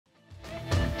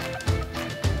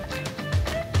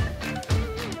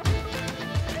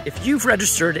If you've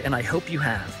registered, and I hope you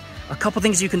have, a couple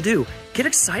things you can do. Get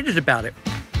excited about it.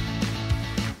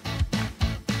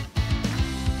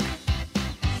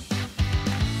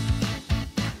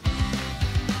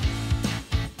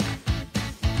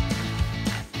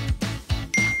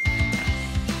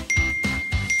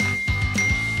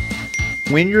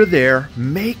 When you're there,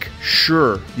 make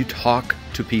sure you talk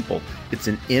to people. It's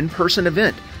an in-person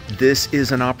event. This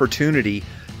is an opportunity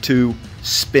to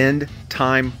spend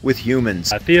time with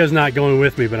humans. Thea's not going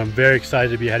with me, but I'm very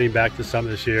excited to be heading back to Summit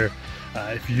this year.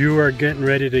 If you are getting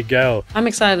ready to go. I'm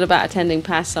excited about attending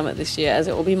Past Summit this year, as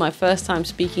it will be my first time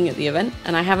speaking at the event,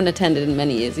 and I haven't attended in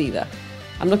many years either.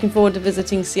 I'm looking forward to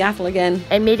visiting Seattle again.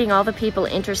 And meeting all the people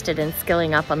interested in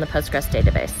skilling up on the Postgres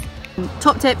database.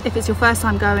 Top tip, if it's your first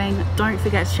time going, don't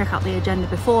forget to check out the agenda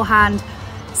beforehand.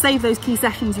 Save those key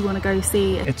sessions you want to go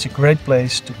see. It's a great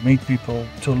place to meet people,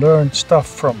 to learn stuff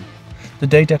from the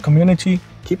data community.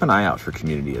 Keep an eye out for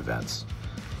community events.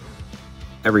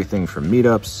 Everything from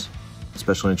meetups,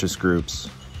 special interest groups,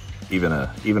 even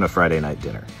a Friday night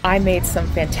dinner. I made some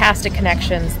fantastic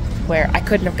connections where I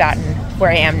couldn't have gotten where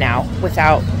I am now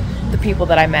without the people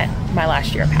that I met my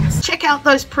last year past. Check out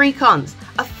those pre-cons,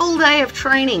 a full day of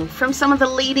training from some of the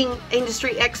leading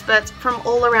industry experts from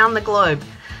all around the globe.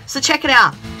 So check it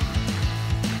out.